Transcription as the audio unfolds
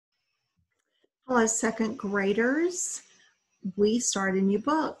Hello, second graders. We start a new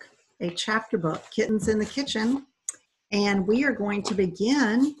book, a chapter book, Kittens in the Kitchen, and we are going to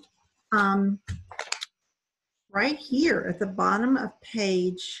begin right here at the bottom of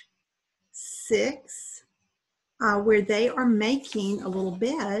page 6, where they are making a little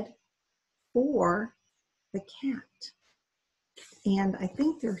bed for the cat. And I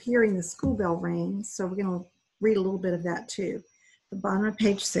think they're hearing the school bell ring, so we're going to read a little bit of that too. The bottom of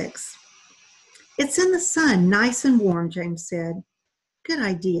page 6. "It's in the sun, nice and warm," James said. "Good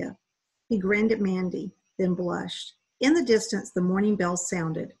idea." He grinned at Mandy, then blushed. In the distance, the morning bell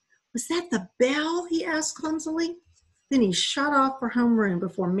sounded. "Was that the bell?" he asked clumsily. Then he shot off for homeroom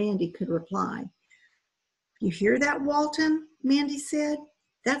before Mandy could reply. "You hear that, Walton?" Mandy said.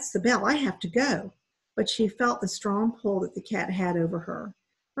 "That's the bell. I have to go." But she felt the strong pull that the cat had over her.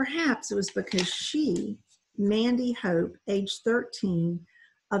 Perhaps it was because she, Mandy Hope, age 13,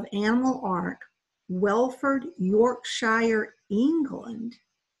 of Animal Ark, Welford, Yorkshire, England,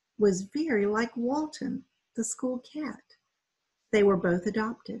 was very like Walton, the school cat. They were both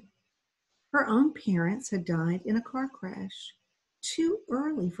adopted. Her own parents had died in a car crash, too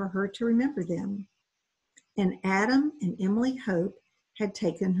early for her to remember them. And Adam and Emily Hope had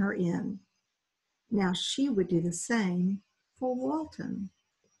taken her in. Now she would do the same for Walton.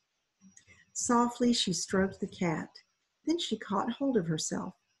 Softly she stroked the cat. Then she caught hold of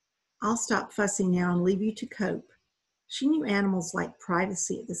herself. "I'll stop fussing now and leave you to cope." She knew animals like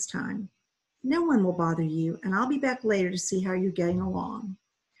privacy at this time. "No one will bother you, and I'll be back later to see how you're getting along."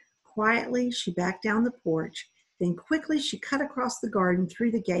 Quietly, she backed down the porch. Then quickly, she cut across the garden,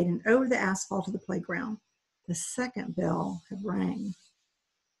 through the gate, and over the asphalt to the playground. The second bell had rang.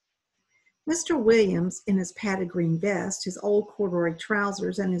 Mr. Williams, in his padded green vest, his old corduroy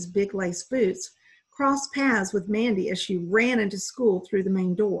trousers, and his big lace boots, crossed paths with Mandy as she ran into school through the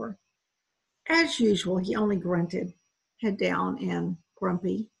main door. As usual, he only grunted, head down and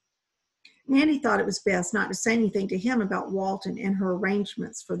grumpy. Mandy thought it was best not to say anything to him about Walton and her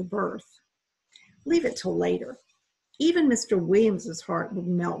arrangements for the birth. Leave it till later. Even Mr. Williams's heart would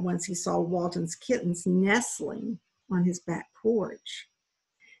melt once he saw Walton's kittens nestling on his back porch.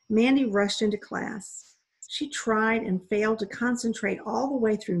 Mandy rushed into class. She tried and failed to concentrate all the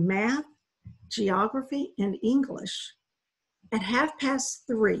way through math, geography, and English. At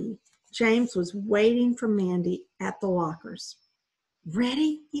 3:30, James was waiting for Mandy at the lockers.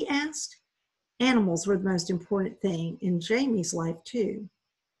 "Ready?" he asked. Animals were the most important thing in Jamie's life, too.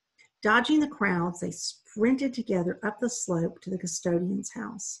 Dodging the crowds, they sprinted together up the slope to the custodian's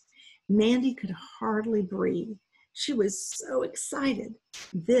house. Mandy could hardly breathe. She was so excited.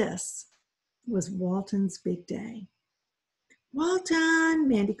 This was Walton's big day. "Walton,"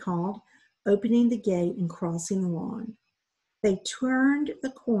 Mandy called, opening the gate and crossing the lawn. They turned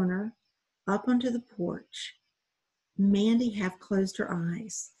the corner up onto the porch. Mandy half closed her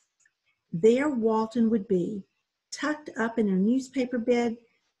eyes. There Walton would be, tucked up in a newspaper bed,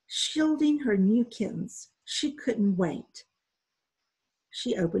 shielding her new kittens. She couldn't wait.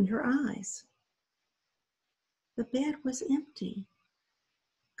 She opened her eyes. The bed was empty,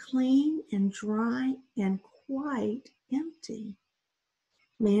 clean and dry and quite empty.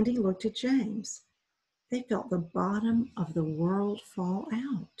 Mandy looked at James. They felt the bottom of the world fall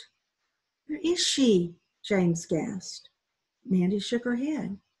out. "Where is she?" James gasped. Mandy shook her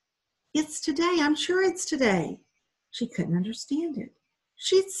head. "It's today. I'm sure it's today." She couldn't understand it.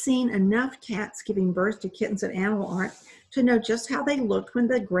 She'd seen enough cats giving birth to kittens at Animal Ark to know just how they looked when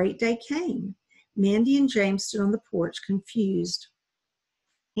the great day came. Mandy and James stood on the porch, confused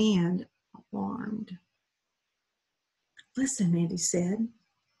and alarmed. "Listen," Mandy said.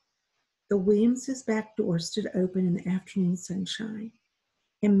 The Williamses' back door stood open in the afternoon sunshine,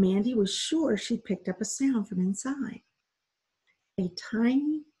 and Mandy was sure she'd picked up a sound from inside. A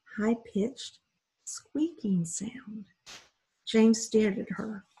tiny, high-pitched, squeaking sound. James stared at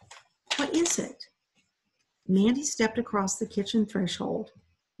her. "What is it?" Mandy stepped across the kitchen threshold.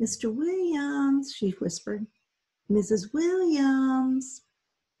 "Mr. Williams," she whispered. "Mrs. Williams."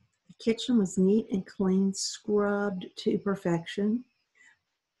 The kitchen was neat and clean, scrubbed to perfection.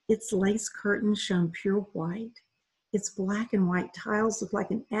 Its lace curtains shone pure white. Its black and white tiles looked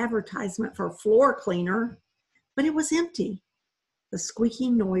like an advertisement for a floor cleaner, but it was empty. The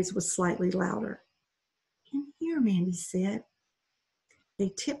squeaking noise was slightly louder. "In here," Mandy said. They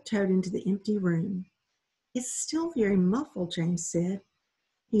tiptoed into the empty room. "It's still very muffled," James said.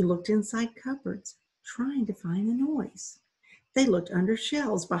 He looked inside cupboards, trying to find the noise. They looked under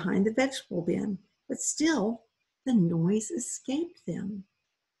shelves behind the vegetable bin, but still the noise escaped them.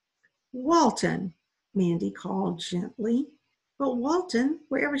 "Walton," Mandy called gently. But Walton,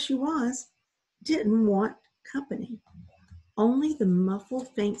 wherever she was, didn't want company. Only the muffled,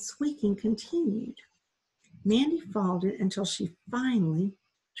 faint squeaking continued. Mandy followed it until she finally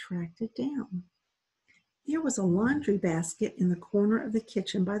tracked it down. There was a laundry basket in the corner of the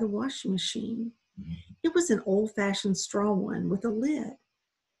kitchen by the washing machine. It was an old-fashioned straw one with a lid.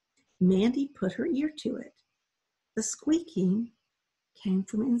 Mandy put her ear to it. The squeaking came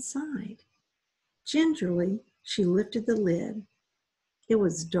from inside. Gingerly, she lifted the lid. It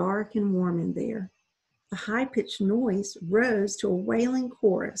was dark and warm in there. The high-pitched noise rose to a wailing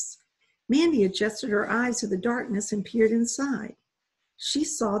chorus. Mandy adjusted her eyes to the darkness and peered inside. She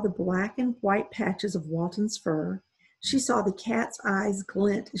saw the black and white patches of Walton's fur. She saw the cat's eyes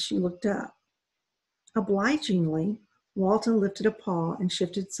glint as she looked up. Obligingly, Walton lifted a paw and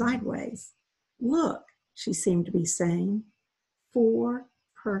shifted sideways. "Look," she seemed to be saying, "4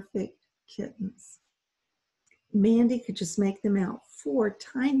 perfect kittens." Mandy could just make them out, 4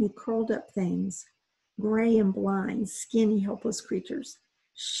 tiny curled up things, gray and blind, skinny, helpless creatures.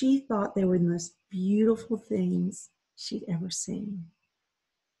 She thought they were the most beautiful things she'd ever seen.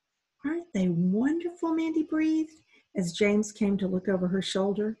 "Aren't they wonderful?" Mandy breathed as James came to look over her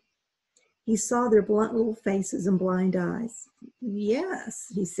shoulder. He saw their blunt little faces and blind eyes. "Yes,"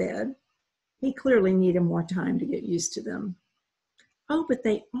 he said. He clearly needed more time to get used to them. "Oh, but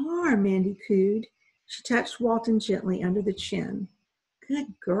they are," Mandy cooed. She touched Walton gently under the chin.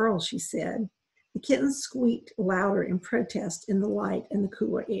 "Good girl," she said. The kittens squeaked louder in protest in the light and the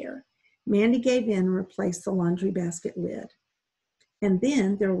cooler air. Mandy gave in and replaced the laundry basket lid. And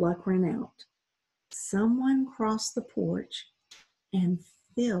then their luck ran out. Someone crossed the porch and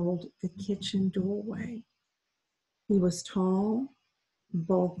filled the kitchen doorway. He was tall,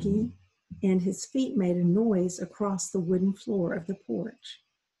 bulky, and his feet made a noise across the wooden floor of the porch.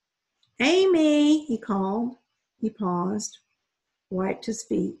 "Amy," he called. He paused, wiped his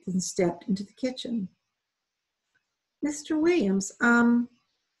feet, then stepped into the kitchen. "Mr. Williams,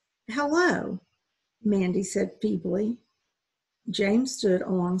 hello," Mandy said feebly. James stood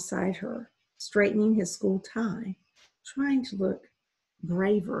alongside her, straightening his school tie, trying to look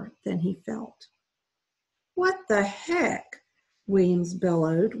braver than he felt. "What the heck?" Williams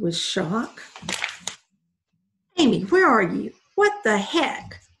bellowed with shock. "Amy, where are you? What the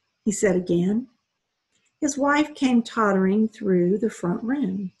heck?" he said again. His wife came tottering through the front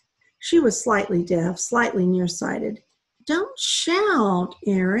room. She was slightly deaf, slightly nearsighted. "Don't shout,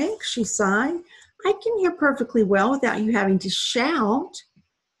 Eric," she sighed. "I can hear perfectly well without you having to shout."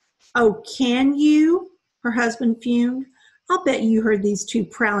 "Oh, can you?" her husband fumed. "I'll bet you heard these 2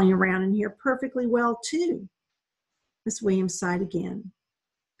 prowling around in here perfectly well, too." Miss Williams sighed again.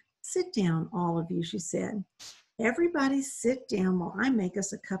 "Sit down, all of you," she said. "Everybody sit down while I make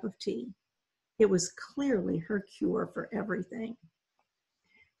us a cup of tea." It was clearly her cure for everything.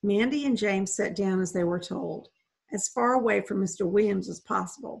 Mandy and James sat down as they were told, as far away from Mr. Williams as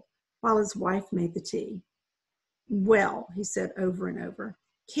possible, while his wife made the tea. "Well," he said over and over,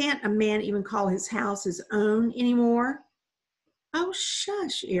 "can't a man even call his house his own anymore?" "Oh,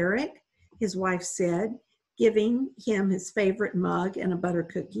 shush, Eric," his wife said, giving him his favorite mug and a butter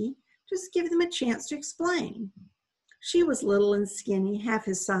cookie. "Just give them a chance to explain." She was little and skinny, half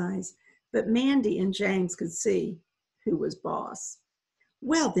his size, but Mandy and James could see who was boss.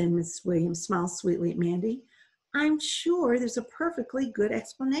 "Well then," Miss Williams smiled sweetly at Mandy, "I'm sure there's a perfectly good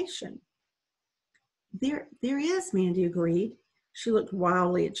explanation." There is," Mandy agreed. She looked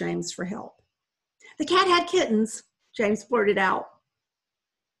wildly at James for help. "The cat had kittens," James blurted out.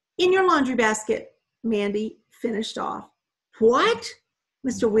 "In your laundry basket," Mandy finished off. "What?"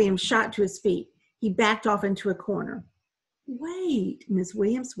 Mr. Williams shot to his feet. He backed off into a corner. "Wait," Miss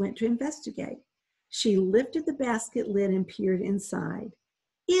Williams went to investigate. She lifted the basket lid and peered inside.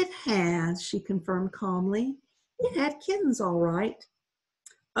 "It has," she confirmed calmly. "It had kittens, all right."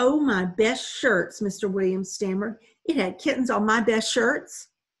 "Oh, my best shirts," Mr. Williams stammered. "It had kittens on my best shirts."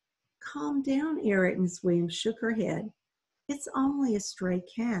 "Calm down, Eric," Miss Williams shook her head. "It's only a stray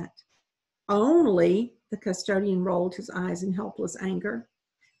cat." "Only?" The custodian rolled his eyes in helpless anger.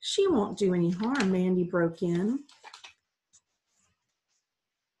 "She won't do any harm," Mandy broke in.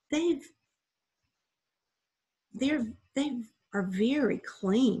 They are very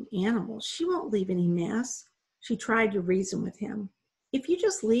clean animals. She won't leave any mess." She tried to reason with him. "If you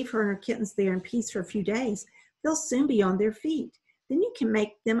just leave her and her kittens there in peace for a few days, they'll soon be on their feet. Then you can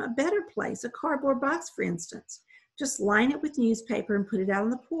make them a better place, a cardboard box, for instance. Just line it with newspaper and put it out on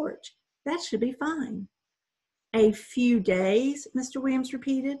the porch. That should be fine." "A few days," Mr. Williams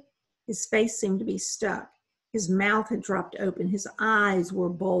repeated. His face seemed to be stuck. His mouth had dropped open. His eyes were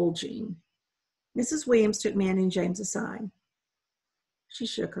bulging. Mrs. Williams took Mandy and James aside. She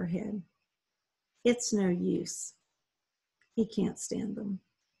shook her head. It's no use. He can't stand them.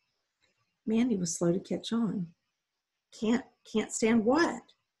 Mandy was slow to catch on. Can't stand what?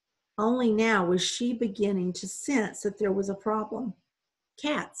 Only now was she beginning to sense that there was a problem.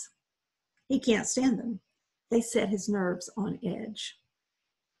 Cats. He can't stand them. They set his nerves on edge.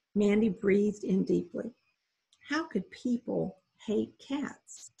 Mandy breathed in deeply. How could people hate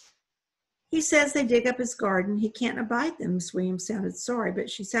cats? He says they dig up his garden. He can't abide them. Miss Williams sounded sorry, but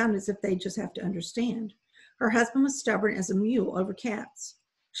she sounded as if they just have to understand. Her husband was stubborn as a mule over cats.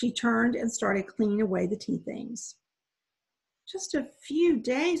 She turned and started cleaning away the tea things. Just a few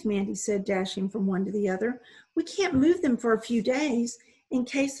days, Mandy said, dashing from one to the other. We can't move them for a few days in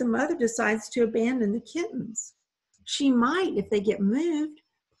case the mother decides to abandon the kittens. She might if they get moved.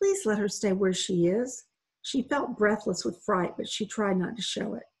 Please let her stay where she is. She felt breathless with fright, but she tried not to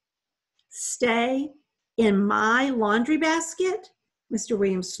show it. Stay in my laundry basket? Mr.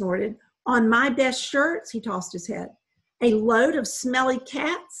 Williams snorted. On my best shirts? He tossed his head. A load of smelly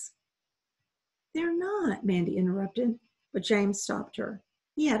cats? They're not, Mandy interrupted, but James stopped her.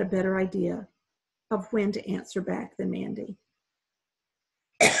 He had a better idea of when to answer back than Mandy.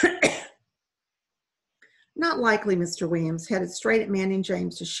 Not likely, Mr. Williams headed straight at Mandy and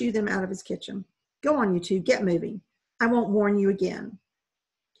James to shoo them out of his kitchen. Go on, you two, get moving. I won't warn you again.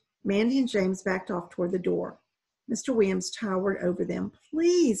 Mandy and James backed off toward the door. Mr. Williams towered over them.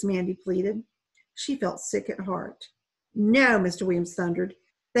 Please, Mandy pleaded. She felt sick at heart. No, Mr. Williams thundered.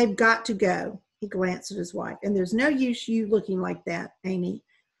 They've got to go. He glanced at his wife. And there's no use you looking like that, Amy.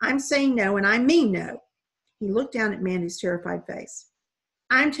 I'm saying no, and I mean no. He looked down at Mandy's terrified face.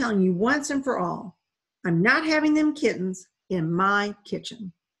 I'm telling you once and for all, I'm not having them kittens in my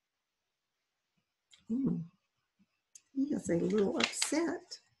kitchen. He is a little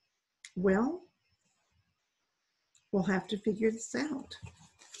upset. Well, we'll have to figure this out.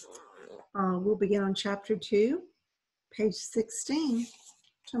 We'll begin on chapter 2, page 16,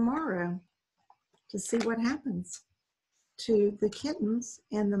 tomorrow to see what happens to the kittens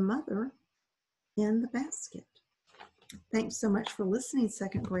and the mother in the basket. Thanks so much for listening,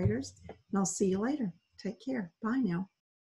 second graders, and I'll see you later. Take care. Bye now.